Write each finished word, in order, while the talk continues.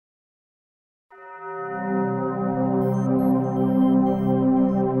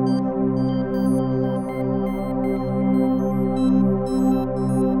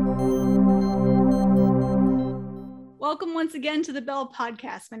once again to the Bell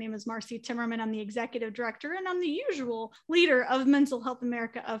Podcast. My name is Marcy Timmerman. I'm the Executive Director, and I'm the usual leader of Mental Health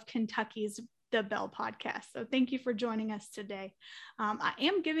America of Kentucky's the Bell Podcast. So thank you for joining us today. I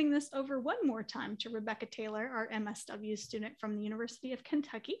am giving this over one more time to Rebecca Taylor, our MSW student from the University of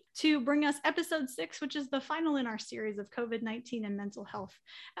Kentucky, to bring us episode 6, which is the final in our series of COVID-19 and mental health,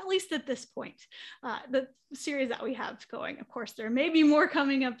 at least at this point. The series that we have going. Of course, there may be more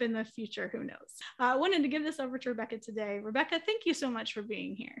coming up in the future, who knows. I wanted to give this over to Rebecca today. Rebecca, thank you so much for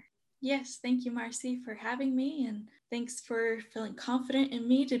being here. Yes, thank you, Marcy, for having me, and thanks for feeling confident in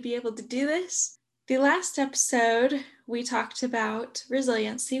me to be able to do this. The last episode, we talked about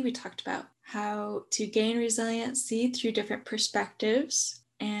resiliency. We talked about how to gain resiliency through different perspectives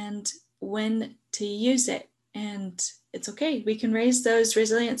and when to use it. And it's okay. We can raise those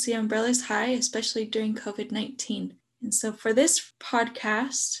resiliency umbrellas high, especially during COVID-19. And so for this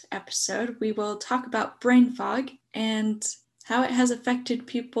podcast episode, we will talk about brain fog and how it has affected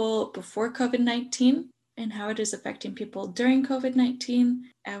people before COVID-19 and how it is affecting people during COVID-19.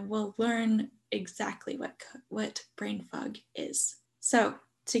 And we'll learn exactly what brain fog is. So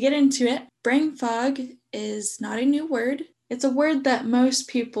to get into it, brain fog is not a new word. It's a word that most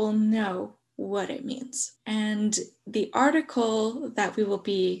people know what it means. And the article that we will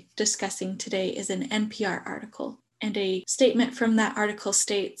be discussing today is an NPR article. And a statement from that article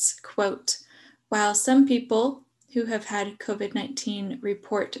states, quote, "While some people who have had COVID-19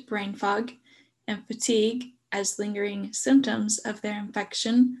 report brain fog and fatigue as lingering symptoms of their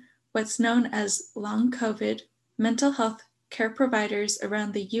infection, what's known as long COVID, mental health care providers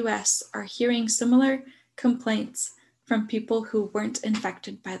around the U.S. are hearing similar complaints from people who weren't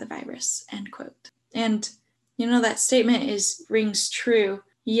infected by the virus," end quote. And, that statement rings true.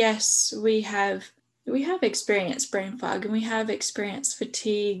 Yes, we have experienced brain fog and we have experienced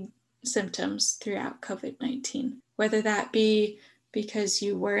fatigue symptoms throughout COVID-19, whether that be because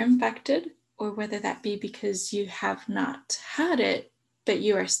you were infected or whether that be because you have not had it, but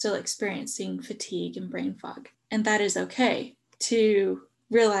you are still experiencing fatigue and brain fog. And that is okay to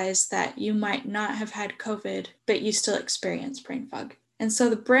realize that you might not have had COVID, but you still experience brain fog. And so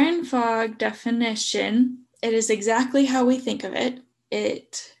the brain fog definition, it is exactly how we think of it.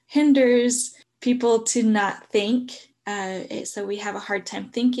 It hinders people to not think. So we have a hard time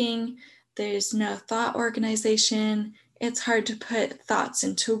thinking. There's no thought organization. It's hard to put thoughts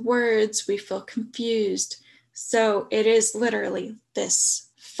into words. We feel confused. So it is literally this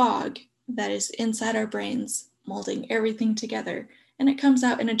fog that is inside our brains, molding everything together, and it comes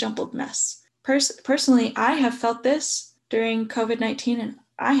out in a jumbled mess. Personally, I have felt this during COVID-19, and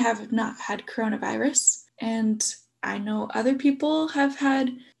I have not had coronavirus. And I know other people have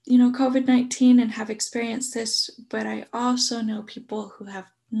had COVID-19 and have experienced this, but I also know people who have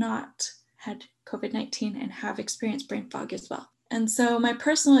not had COVID-19 and have experienced brain fog as well. And so my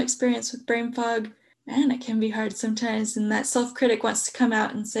personal experience with brain fog, man, it can be hard sometimes. And that self-critic wants to come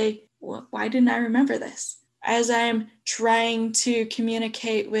out and say, well, why didn't I remember this? As I'm trying to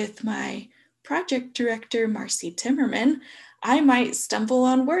communicate with my project director, Marcy Timmerman, I might stumble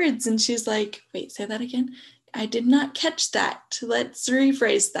on words. And she's like, wait, say that again. I did not catch that. Let's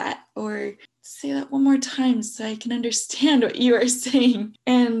rephrase that, or say that one more time so I can understand what you are saying.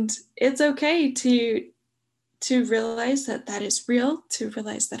 And it's okay to realize that that is real, to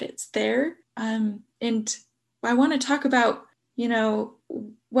realize that it's there. And I want to talk about,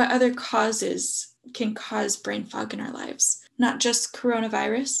 what other causes can cause brain fog in our lives. Not just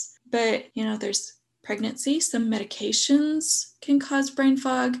coronavirus, but, there's pregnancy. Some medications can cause brain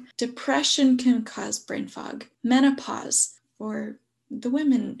fog. Depression can cause brain fog. Menopause, for the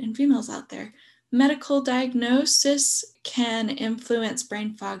women and females out there. Medical diagnosis can influence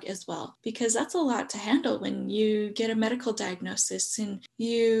brain fog as well, because that's a lot to handle when you get a medical diagnosis and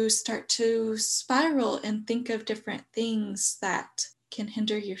you start to spiral and think of different things that can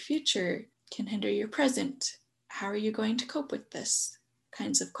hinder your future, can hinder your present. How are you going to cope with this?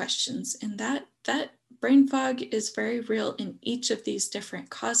 Kinds of questions. And that brain fog is very real in each of these different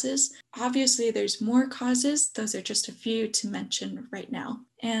causes. Obviously, there's more causes. Those are just a few to mention right now.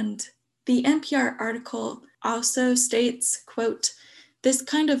 And the NPR article also states, quote, "This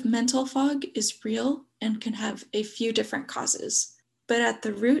kind of mental fog is real and can have a few different causes, but at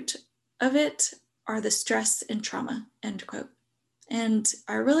the root of it are the stress and trauma," end quote. And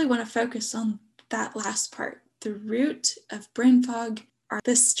I really want to focus on that last part. The root of brain fog are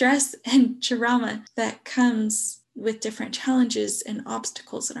the stress and trauma that comes with different challenges and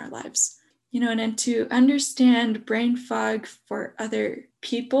obstacles in our lives. And to understand brain fog for other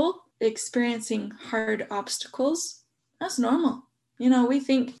people experiencing hard obstacles, that's normal. We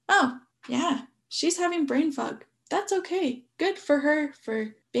think, oh, yeah, she's having brain fog. that's okay. Good for her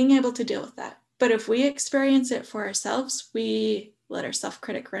for being able to deal with that. But if we experience it for ourselves, we let our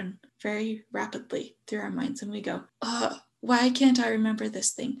self-critic run very rapidly through our minds, and we go, oh, why can't I remember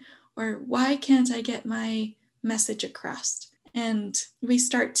this thing? Or why can't I get my message across? And we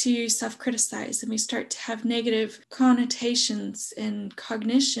start to self-criticize, and we start to have negative connotations and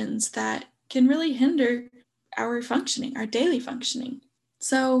cognitions that can really hinder our functioning, our daily functioning.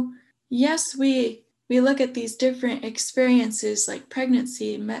 So yes, we look at these different experiences like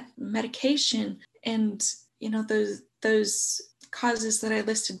pregnancy, medication, and those causes that I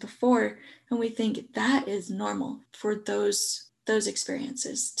listed before, and we think that is normal for those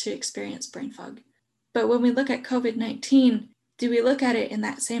experiences to experience brain fog. But when we look at COVID-19, do we look at it in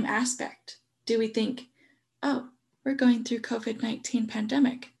that same aspect? Do we think, oh, we're going through COVID-19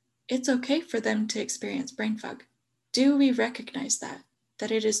 pandemic. It's okay for them to experience brain fog. Do we recognize that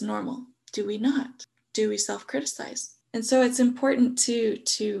it is normal? Do we not? Do we self-criticize? And so it's important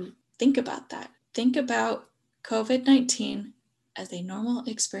to think about that. Think about COVID-19 as a normal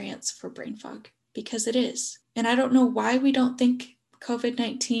experience for brain fog, because it is. And I don't know why we don't think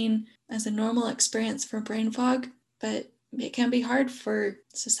COVID-19 as a normal experience for brain fog, but it can be hard for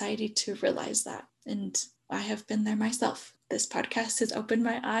society to realize that. And I have been there myself. This podcast has opened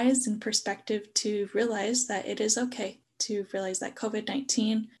my eyes and perspective to realize that it is okay to realize that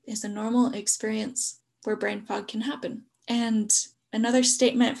COVID-19 is a normal experience where brain fog can happen. And another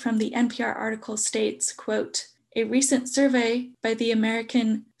statement from the NPR article states, quote, "A recent survey by the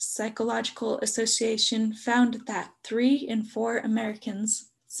American Psychological Association found that 3 in 4 Americans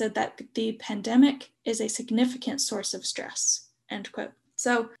said that the pandemic is a significant source of stress," end quote.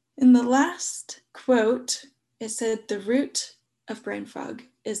 So in the last quote, it said the root of brain fog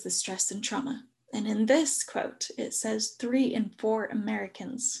is the stress and trauma. And in this quote, it says 3 in 4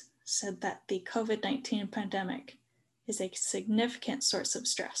 Americans said that the COVID-19 pandemic is a significant source of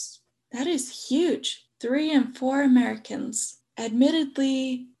stress. That is huge. 3 in 4 Americans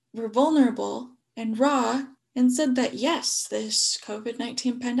admittedly were vulnerable and raw and said that, yes, this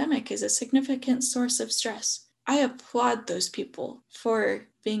COVID-19 pandemic is a significant source of stress. I applaud those people for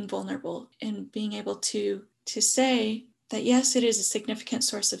being vulnerable and being able to say that, yes, it is a significant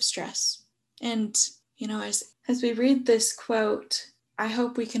source of stress. And, as we read this quote, I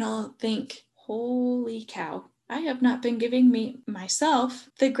hope we can all think, holy cow, I have not been giving myself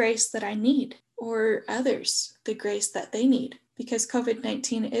the grace that I need, or others the grace that they need, because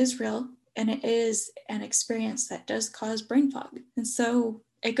COVID-19 is real and it is an experience that does cause brain fog. And so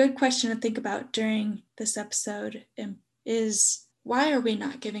a good question to think about during this episode is, why are we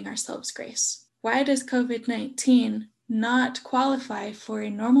not giving ourselves grace? Why does COVID-19 not qualify for a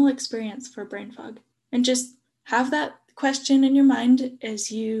normal experience for brain fog? And just have that question in your mind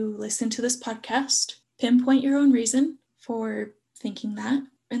as you listen to this podcast. Pinpoint your own reason for thinking that,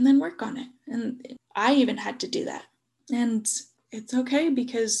 and then work on it. And I even had to do that. And it's okay,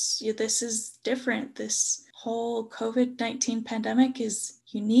 because this is different. This whole COVID-19 pandemic is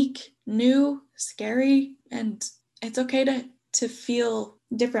unique, new, scary, and it's okay to feel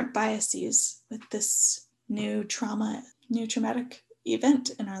different biases with this new traumatic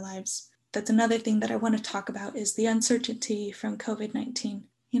event in our lives. That's another thing that I want to talk about, is the uncertainty from COVID-19.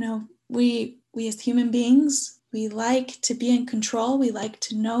 We as human beings, we like to be in control. We like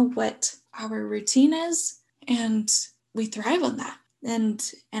to know what our routine is, and we thrive on that.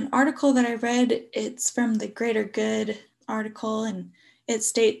 And an article that I read, it's from the Greater Good article, and it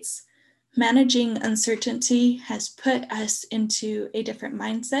states, "Managing uncertainty has put us into a different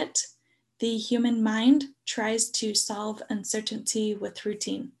mindset. The human mind tries to solve uncertainty with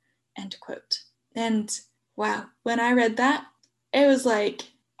routine," end quote. And wow, when I read that, it was like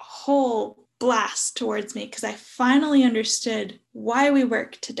a whole blast towards me, because I finally understood why we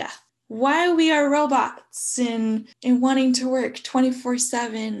work to death, why we are robots and wanting to work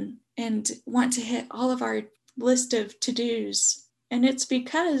 24/7 and want to hit all of our list of to-dos. And it's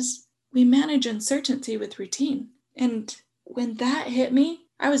because we manage uncertainty with routine. And when that hit me,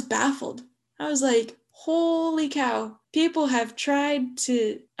 I was baffled. I was like, holy cow, people have tried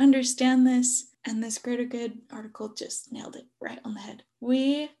to understand this, and this Greater Good article just nailed it right on the head.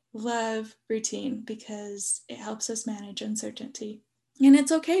 We love routine because it helps us manage uncertainty. And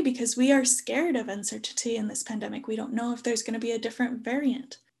it's okay, because we are scared of uncertainty in this pandemic. We don't know if there's going to be a different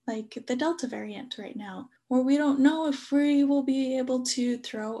variant, like the Delta variant right now, or we don't know if we will be able to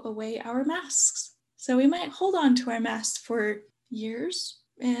throw away our masks. So we might hold on to our masks for years,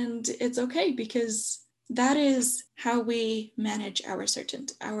 and it's okay, because that is how we manage our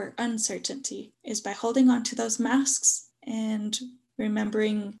uncertainty, is by holding on to those masks and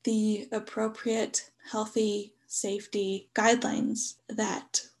remembering the appropriate, healthy safety guidelines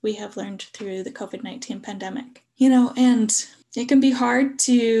that we have learned through the COVID-19 pandemic. And it can be hard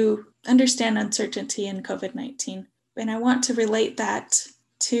to understand uncertainty in COVID-19. And I want to relate that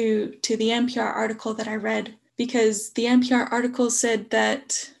to the NPR article that I read, because the NPR article said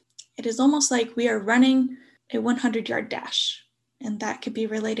that it is almost like we are running a 100-yard dash, and that could be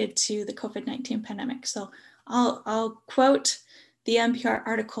related to the COVID-19 pandemic. So I'll quote the NPR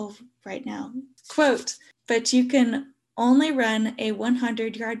article right now. Quote, "But you can only run a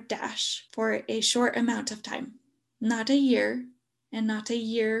 100-yard dash for a short amount of time, not a year, and not a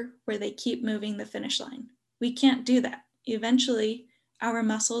year where they keep moving the finish line. We can't do that. Eventually, our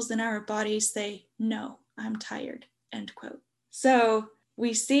muscles and our bodies say, no, I'm tired," end quote. So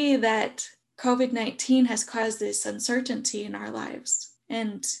we see that COVID-19 has caused this uncertainty in our lives.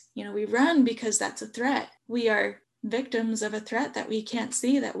 And, we run because that's a threat. We are victims of a threat that we can't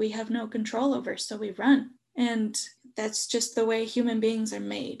see, that we have no control over. So we run. And that's just the way human beings are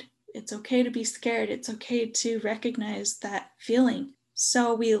made. It's okay to be scared. It's okay to recognize that feeling.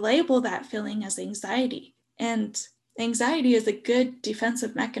 So we label that feeling as anxiety. And anxiety is a good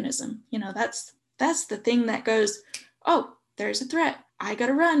defensive mechanism. That's the thing that goes, oh, there's a threat. I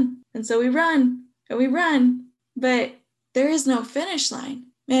gotta run. And so we run and we run, but there is no finish line.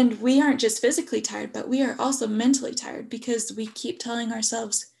 And we aren't just physically tired, but we are also mentally tired, because we keep telling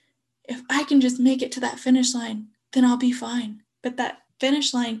ourselves, if I can just make it to that finish line, then I'll be fine. But that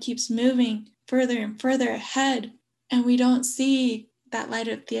finish line keeps moving further and further ahead, and we don't see that light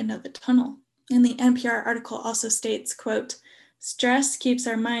at the end of the tunnel. And the NPR article also states, quote, "Stress keeps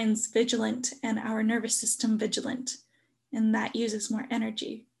our minds vigilant and our nervous system vigilant, and that uses more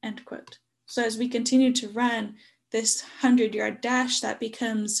energy," end quote. So as we continue to run this 100-yard dash that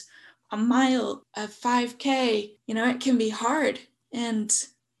becomes a mile of 5K, it can be hard. And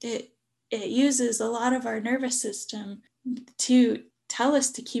it uses a lot of our nervous system to tell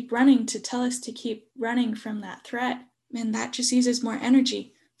us to keep running, to tell us to keep running from that threat. And that just uses more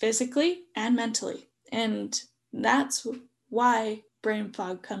energy, physically and mentally. And that's why brain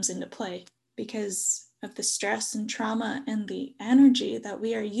fog comes into play, because of the stress and trauma and the energy that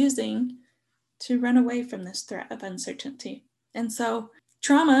we are using to run away from this threat of uncertainty. And so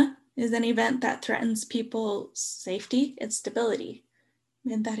trauma is an event that threatens people's safety and stability.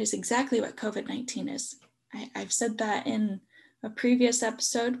 And that is exactly what COVID-19 is. I've said that in a previous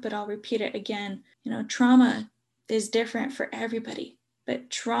episode, but I'll repeat it again. Trauma is different for everybody, but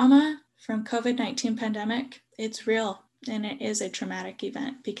trauma from COVID-19 pandemic, it's real, and it is a traumatic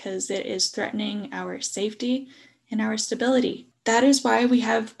event because it is threatening our safety and our stability. That is why we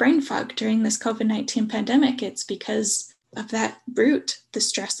have brain fog during this COVID-19 pandemic. It's because of that root, the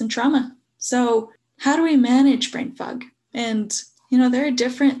stress and trauma. So how do we manage brain fog? And, there are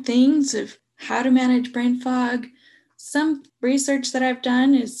different things of how to manage brain fog. Some research that I've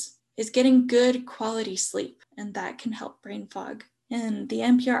done is getting good quality sleep, and that can help brain fog. And the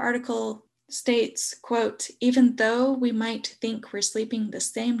NPR article states, quote, "Even though we might think we're sleeping the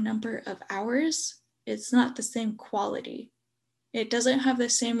same number of hours, it's not the same quality. It doesn't have the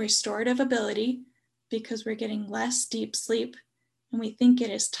same restorative ability because we're getting less deep sleep, and we think it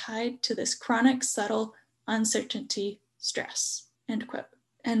is tied to this chronic, subtle uncertainty, stress," end quote.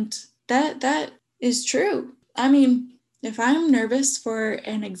 And that is true. I mean, if I'm nervous for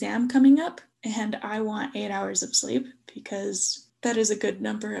an exam coming up and I want 8 hours of sleep, because that is a good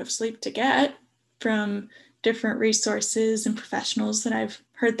number of sleep to get from different resources and professionals that I've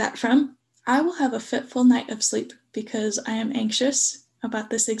heard that from, I will have a fitful night of sleep because I am anxious about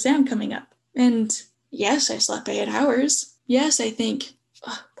this exam coming up. And yes, I slept 8 hours. Yes, I think,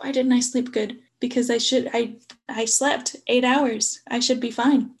 why didn't I sleep good? Because I slept 8 hours. I should be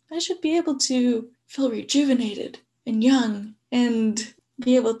fine. I should be able to feel rejuvenated and young and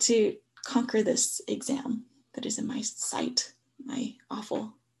be able to conquer this exam that is in my sight, my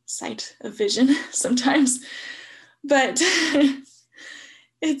awful sight of vision sometimes. But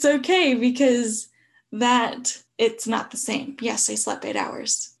it's okay because that it's not the same. Yes, I slept 8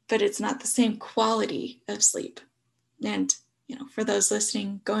 hours, but it's not the same quality of sleep. And, for those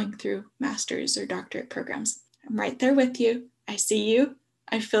listening, going through master's or doctorate programs, I'm right there with you. I see you,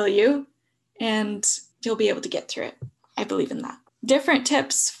 I feel you, and you'll be able to get through it. I believe in that. Different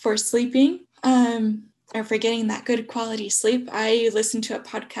tips for sleeping or for getting that good quality sleep. I listened to a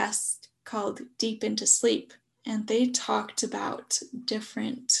podcast called Deep into Sleep, and they talked about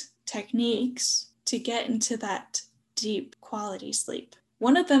different techniques to get into that deep quality sleep.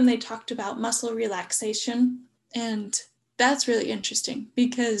 One of them, they talked about muscle relaxation, and that's really interesting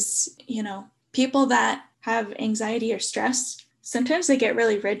because, people that have anxiety or stress, sometimes they get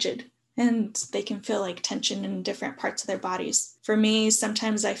really rigid and they can feel like tension in different parts of their bodies. For me,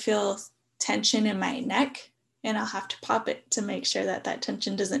 sometimes I feel tension in my neck, and I'll have to pop it to make sure that that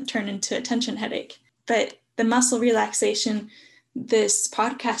tension doesn't turn into a tension headache. But the muscle relaxation, this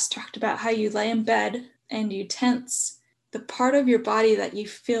podcast talked about how you lay in bed and you tense the part of your body that you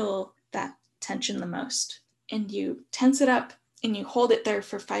feel that tension the most. And you tense it up and you hold it there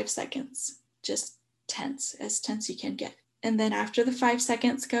for 5 seconds. Just tense, as tense you can get. And then after the 5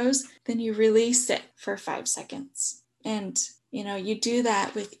 seconds goes, then you release it for 5 seconds. And, you do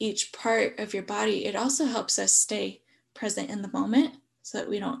that with each part of your body. It also helps us stay present in the moment so that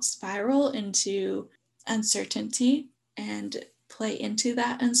we don't spiral into uncertainty and play into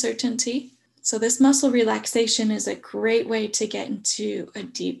that uncertainty. So this muscle relaxation is a great way to get into a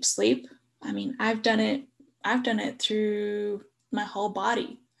deep sleep. I mean, I've done it through my whole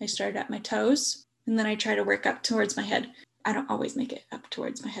body. I started at my toes, and then I try to work up towards my head. I don't always make it up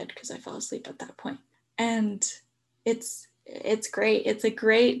towards my head because I fall asleep at that point. And it's great. It's a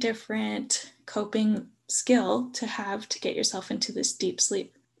great different coping skill to have to get yourself into this deep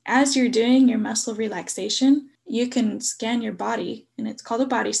sleep. As you're doing your muscle relaxation, you can scan your body, and it's called a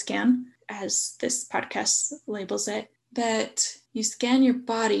body scan, as this podcast labels it, that you scan your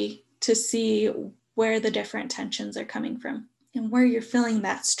body to see where the different tensions are coming from and where you're feeling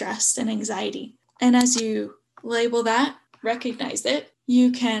that stress and anxiety. And as you label that, recognize it,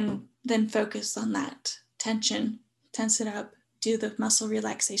 you can then focus on that tension, tense it up, do the muscle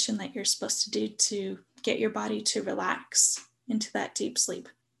relaxation that you're supposed to do to get your body to relax into that deep sleep.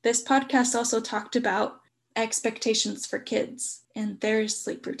 This podcast also talked about expectations for kids and their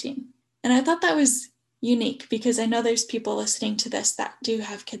sleep routine. And I thought that was unique because I know there's people listening to this that do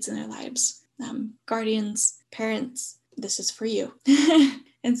have kids in their lives, guardians, parents. This is for you.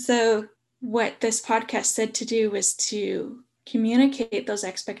 And so what this podcast said to do was to communicate those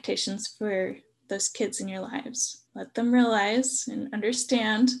expectations for those kids in your lives. Let them realize and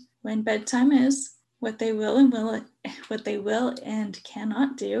understand when bedtime is, what they will and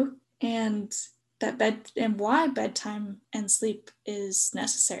cannot do, and why bedtime and sleep is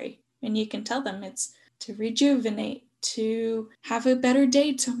necessary. And you can tell them it's to rejuvenate, to have a better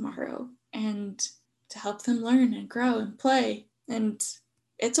day tomorrow, and to help them learn and grow and play. And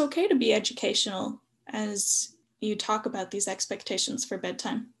it's okay to be educational as you talk about these expectations for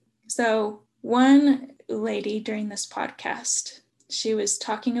bedtime. So one lady during this podcast, she was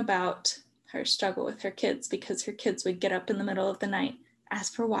talking about her struggle with her kids because her kids would get up in the middle of the night,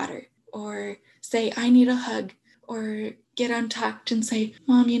 ask for water, or say, I need a hug, or get untucked and say,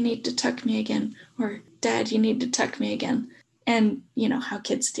 Mom, you need to tuck me again, or Dad, you need to tuck me again. And you know how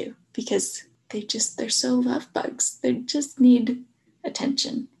kids do, because they're so love bugs. They just need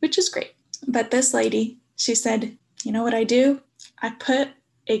attention, which is great. But this lady, she said, you know what I do? I put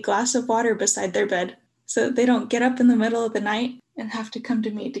a glass of water beside their bed so they don't get up in the middle of the night and have to come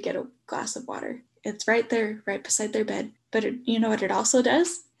to me to get a glass of water. It's right there, right beside their bed. But you know what it also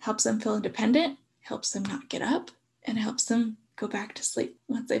does? Helps them feel independent, helps them not get up, and helps them go back to sleep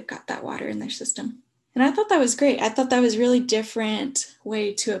once they've got that water in their system. And I thought that was great. I thought that was a really different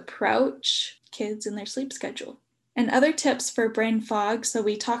way to approach kids and their sleep schedule. And other tips for brain fog. So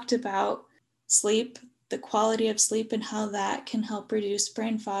we talked about sleep, the quality of sleep, and how that can help reduce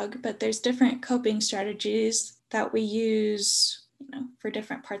brain fog. But there's different coping strategies that we use, for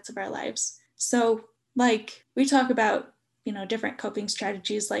different parts of our lives. So like we talk about, different coping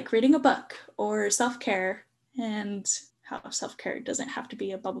strategies like reading a book or self-care, and how self-care doesn't have to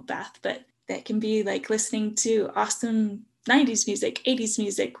be a bubble bath, but that can be like listening to awesome 90s music, 80s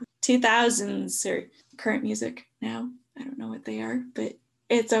music, 2000s or current music now. I don't know what they are, but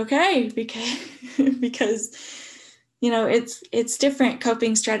it's okay because it's different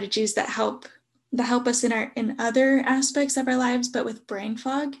coping strategies that help us in other aspects of our lives. But with brain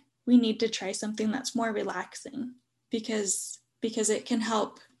fog, we need to try something that's more relaxing because it can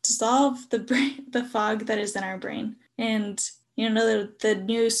help dissolve the fog that is in our brain. And the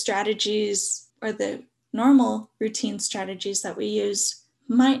new strategies or the normal routine strategies that we use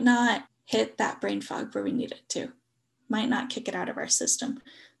might not hit that brain fog where we need it to, might not kick it out of our system.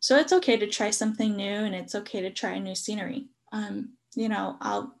 So it's okay to try something new, and it's okay to try new scenery.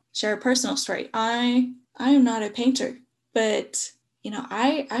 I'll share a personal story. I am not a painter, but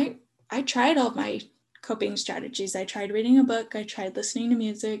I tried all my coping strategies. I tried reading a book, I tried listening to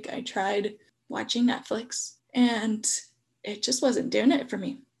music, I tried watching Netflix, and it just wasn't doing it for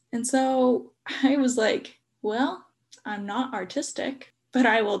me. And so I was like, well, I'm not artistic, but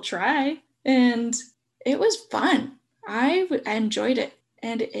I will try. And it was fun. I enjoyed it,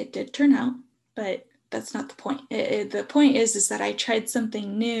 and it did turn out, but that's not the point. The point is that I tried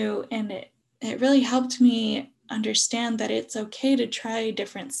something new, and it really helped me understand that it's okay to try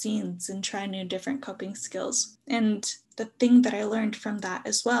different scenes and try new different coping skills. And the thing that I learned from that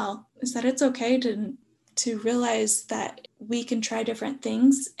as well is that it's okay to realize that we can try different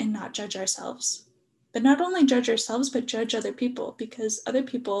things and not judge ourselves. But not only judge ourselves, but judge other people, because other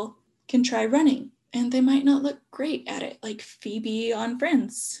people can try running and they might not look great at it, like Phoebe on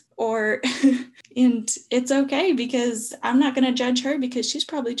Friends. And it's okay, because I'm not going to judge her, because she's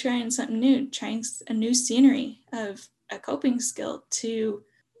probably trying something new, trying a new scenery of a coping skill to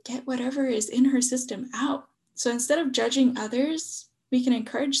get whatever is in her system out. So instead of judging others, we can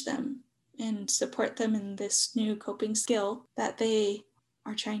encourage them and support them in this new coping skill that they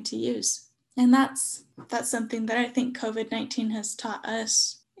are trying to use. And that's something that I think COVID-19 has taught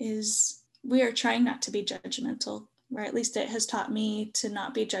us, is we are trying not to be judgmental, or at least it has taught me to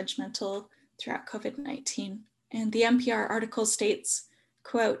not be judgmental throughout COVID-19. And the NPR article states,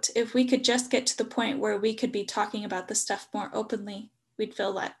 quote, "If we could just get to the point where we could be talking about this stuff more openly, we'd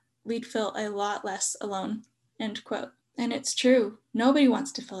feel a lot less alone," end quote. And it's true. Nobody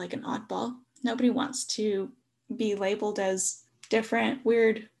wants to feel like an oddball. Nobody wants to be labeled as different,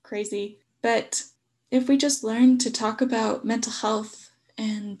 weird, crazy. But if we just learn to talk about mental health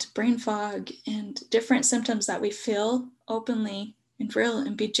and brain fog and different symptoms that we feel openly and real,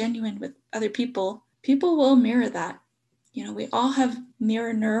 and be genuine with other people, people will mirror that. You know, we all have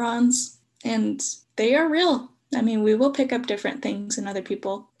mirror neurons, and they are real. I mean, we will pick up different things in other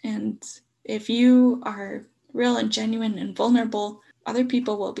people. And if you are real and genuine and vulnerable, other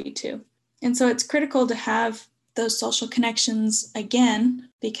people will be too. And so it's critical to have those social connections again,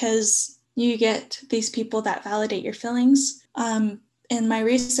 because you get these people that validate your feelings. In my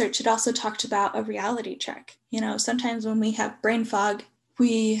research, it also talked about a reality check. You know, sometimes when we have brain fog,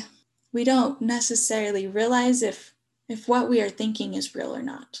 we don't necessarily realize if what we are thinking is real or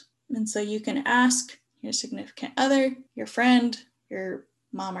not. And so you can ask your significant other, your friend, your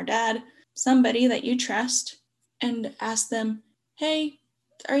mom or dad, somebody that you trust, and ask them, "Hey,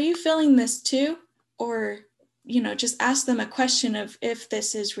 are you feeling this too?" Or, you know, just ask them a question of if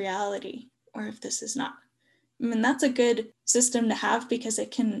this is reality or if this is not. I mean, that's a good system to have, because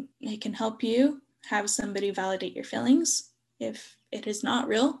it can help you have somebody validate your feelings if it is not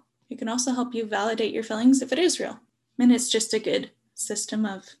real. It can also help you validate your feelings if it is real. And it's just a good system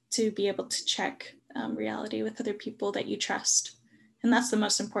to be able to check reality with other people that you trust. And that's the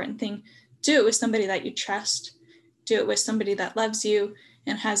most important thing. Do it with somebody that you trust. Do it with somebody that loves you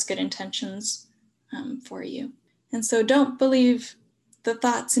and has good intentions for you. And so don't believe the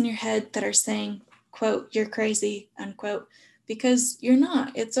thoughts in your head that are saying, quote, "You're crazy," unquote, because you're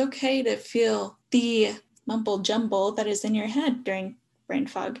not. It's okay to feel the mumble jumble that is in your head during brain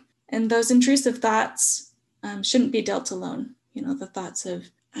fog. And those intrusive thoughts shouldn't be dealt alone. You know, the thoughts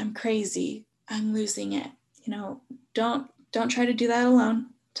of, "I'm crazy, I'm losing it." You know, don't try to do that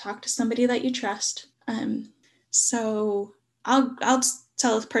alone. Talk to somebody that you trust. So I'll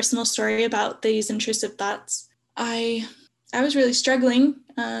tell a personal story about these intrusive thoughts. I was really struggling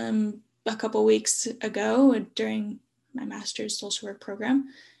a couple weeks ago during my master's social work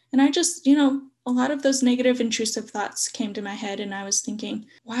program. And I just, you know, a lot of those negative intrusive thoughts came to my head, and I was thinking,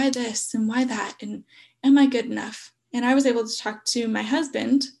 why this and why that? And am I good enough? And I was able to talk to my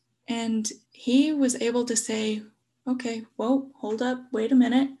husband, and he was able to say, "Okay, whoa, hold up, wait a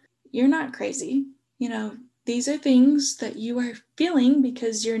minute. You're not crazy. You know, these are things that you are feeling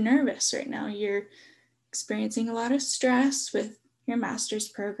because you're nervous right now. You're experiencing a lot of stress with your master's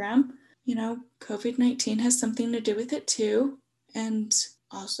program. You know, COVID-19 has something to do with it too. And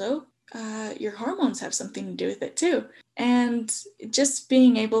also, your hormones have something to do with it too." And just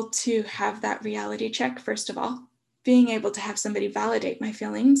being able to have that reality check, first of all, being able to have somebody validate my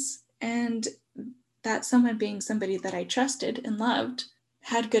feelings, and that someone being somebody that I trusted and loved,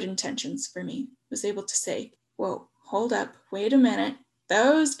 had good intentions for me, was able to say, "Whoa, hold up, wait a minute.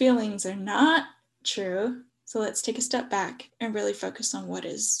 Those feelings are not true. So let's take a step back and really focus on what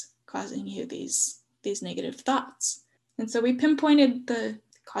is causing you these negative thoughts." And so we pinpointed the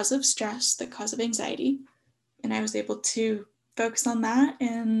cause of stress, the cause of anxiety, and I was able to focus on that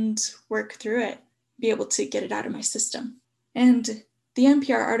and work through it, be able to get it out of my system. And the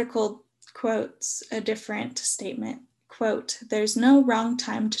NPR article quotes a different statement, quote, "There's no wrong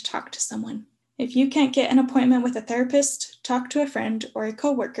time to talk to someone. If you can't get an appointment with a therapist, talk to a friend or a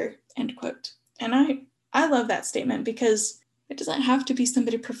coworker," end quote. And I love that statement, because it doesn't have to be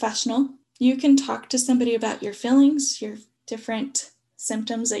somebody professional. You can talk to somebody about your feelings, your different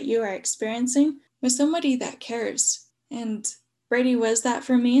symptoms that you are experiencing, with somebody that cares. And Brady was that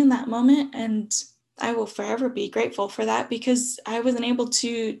for me in that moment. And I will forever be grateful for that, because I wasn't able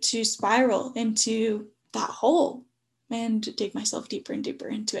to spiral into that hole and dig myself deeper and deeper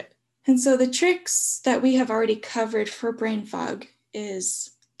into it. And so the tricks that we have already covered for brain fog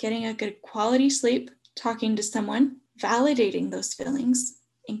is getting a good quality sleep, talking to someone, validating those feelings,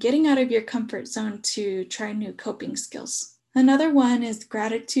 and getting out of your comfort zone to try new coping skills. Another one is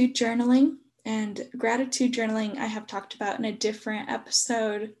gratitude journaling. And gratitude journaling I have talked about in a different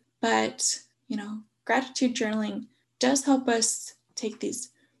episode, but gratitude journaling does help us take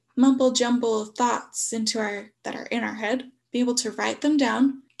these mumble jumble thoughts that are in our head, be able to write them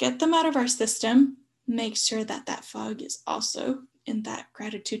down, get them out of our system, make sure that fog is also in that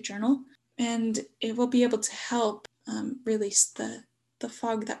gratitude journal, and it will be able to help release the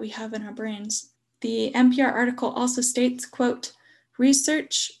fog that we have in our brains. The NPR article also states, quote,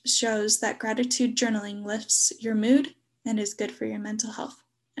 "Research shows that gratitude journaling lifts your mood and is good for your mental health,"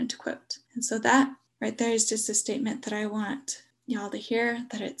 end quote. And so that right there is just a statement that I want y'all to hear,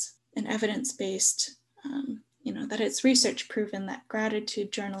 that it's an evidence-based, that it's research proven that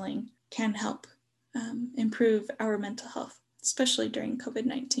gratitude journaling can help improve our mental health, especially during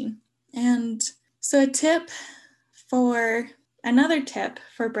COVID-19. And so another tip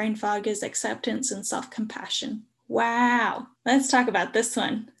for brain fog is acceptance and self-compassion. Wow, let's talk about this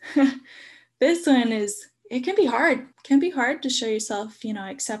one. This one it can be hard. It can be hard to show yourself,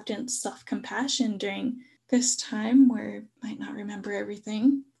 acceptance, self-compassion during this time where you might not remember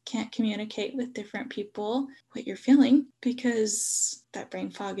everything, can't communicate with different people what you're feeling, because that brain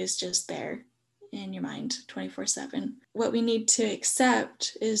fog is just there in your mind 24/7. What we need to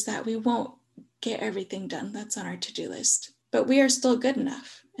accept is that we won't get everything done that's on our to-do list, but we are still good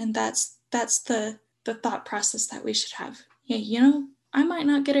enough. And that's the thought process that we should have. Yeah, I might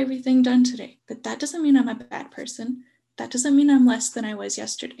not get everything done today, but that doesn't mean I'm a bad person. That doesn't mean I'm less than I was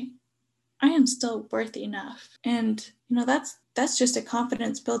yesterday. I am still worth enough. And that's just a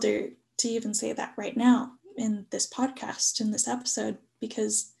confidence builder to even say that right now in this podcast, in this episode,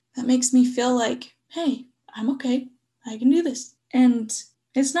 because that makes me feel like, hey, I'm okay. I can do this. And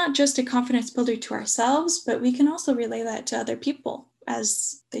it's not just a confidence builder to ourselves, but we can also relay that to other people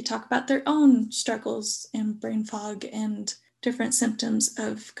as they talk about their own struggles and brain fog and different symptoms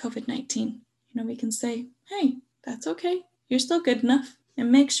of COVID-19. We can say, hey, that's okay. You're still good enough.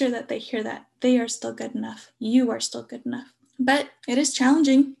 And make sure that they hear that they are still good enough. You are still good enough. But it is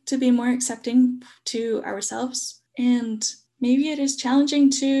challenging to be more accepting to ourselves. And maybe it is challenging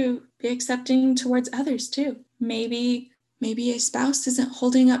to be accepting towards others too. Maybe a spouse isn't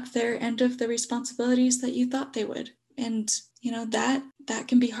holding up their end of the responsibilities that you thought they would. And, that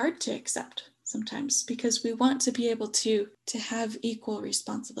can be hard to accept sometimes, because we want to be able to have equal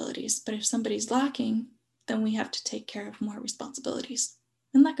responsibilities. But if somebody's lacking, then we have to take care of more responsibilities.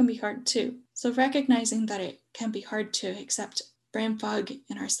 And that can be hard too. So recognizing that it can be hard to accept brain fog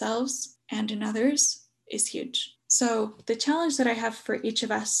in ourselves and in others is huge. So the challenge that I have for each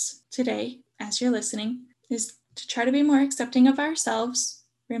of us today, as you're listening, is to try to be more accepting of ourselves.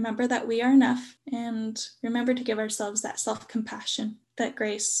 Remember that we are enough, and remember to give ourselves that self-compassion, that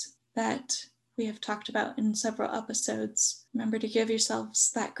grace that we have talked about in several episodes. Remember to give yourselves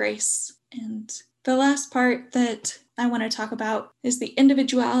that grace. And the last part that I want to talk about is the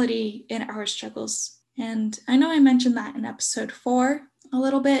individuality in our struggles. And I know I mentioned that in episode 4 a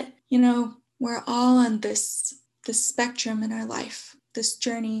little bit. We're all on this spectrum in our life, this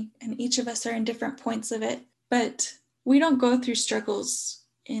journey, and each of us are in different points of it. But we don't go through struggles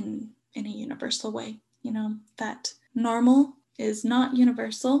in a universal way. That normal is not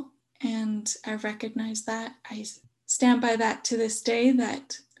universal. And I recognize that. I stand by that to this day,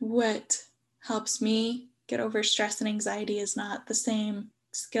 that what helps me get over stress and anxiety is not the same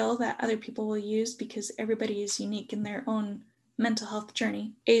skill that other people will use, because everybody is unique in their own mental health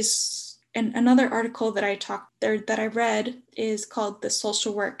journey. And another article that I read is called The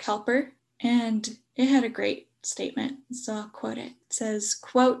Social Work Helper, and it had a great statement, so I'll quote it. It says,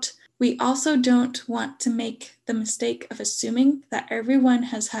 quote, "We also don't want to make the mistake of assuming that everyone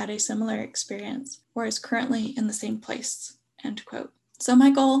has had a similar experience or is currently in the same place," end quote. So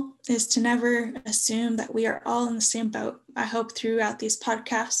my goal is to never assume that we are all in the same boat. I hope throughout these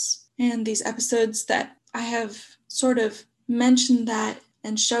podcasts and these episodes that I have sort of mentioned that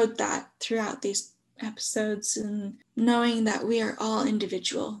and showed that throughout these episodes, and knowing that we are all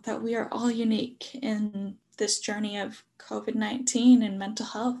individual, that we are all unique in this journey of COVID-19 and mental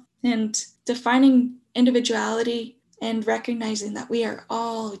health, and defining individuality and recognizing that we are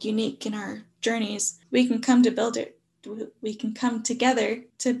all unique in our journeys. We can come together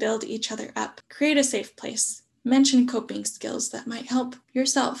to build each other up, create a safe place, mention coping skills that might help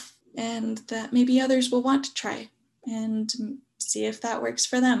yourself and that maybe others will want to try and see if that works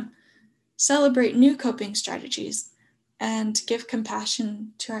for them. Celebrate new coping strategies and give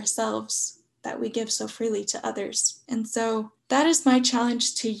compassion to ourselves that we give so freely to others. And so that is my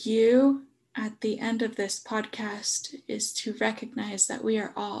challenge to you at the end of this podcast, is to recognize that we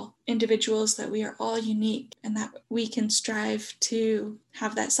are all individuals, that we are all unique, and that we can strive to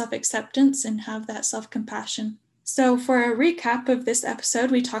have that self-acceptance and have that self-compassion. So for a recap of this episode,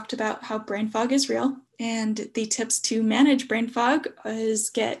 we talked about how brain fog is real, and the tips to manage brain fog is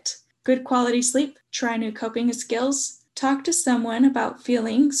get good quality sleep, try new coping skills, talk to someone about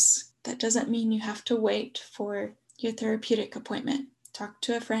feelings. That doesn't mean you have to wait for your therapeutic appointment. Talk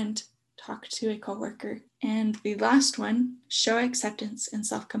to a friend, talk to a coworker. And the last one, show acceptance and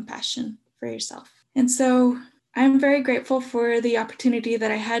self-compassion for yourself. And so I'm very grateful for the opportunity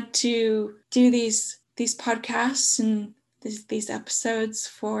that I had to do these podcasts and these episodes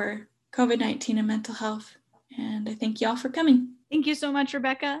for COVID-19 and mental health. And I thank you all for coming. Thank you so much,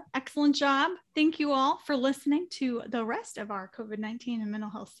 Rebecca. Excellent job. Thank you all for listening to the rest of our COVID-19 and mental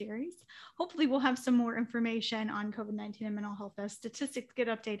health series. Hopefully we'll have some more information on COVID-19 and mental health as statistics get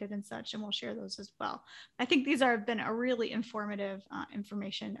updated and such, and we'll share those as well. I think these have been a really informative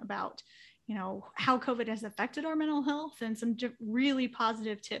information about, how COVID has affected our mental health, and some really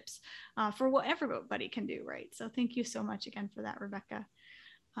positive tips for what everybody can do, right? So thank you so much again for that, Rebecca.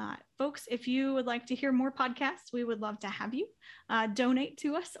 Folks, if you would like to hear more podcasts, we would love to have you donate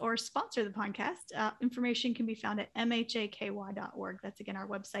to us or sponsor the podcast. Information can be found at mhaky.org. That's again our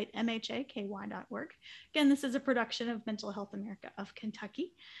website, mhaky.org. Again, this is a production of Mental Health America of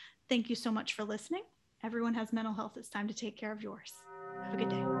Kentucky. Thank you so much for listening. Everyone has mental health. It's time to take care of yours. Have a good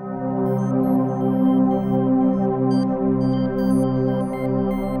day.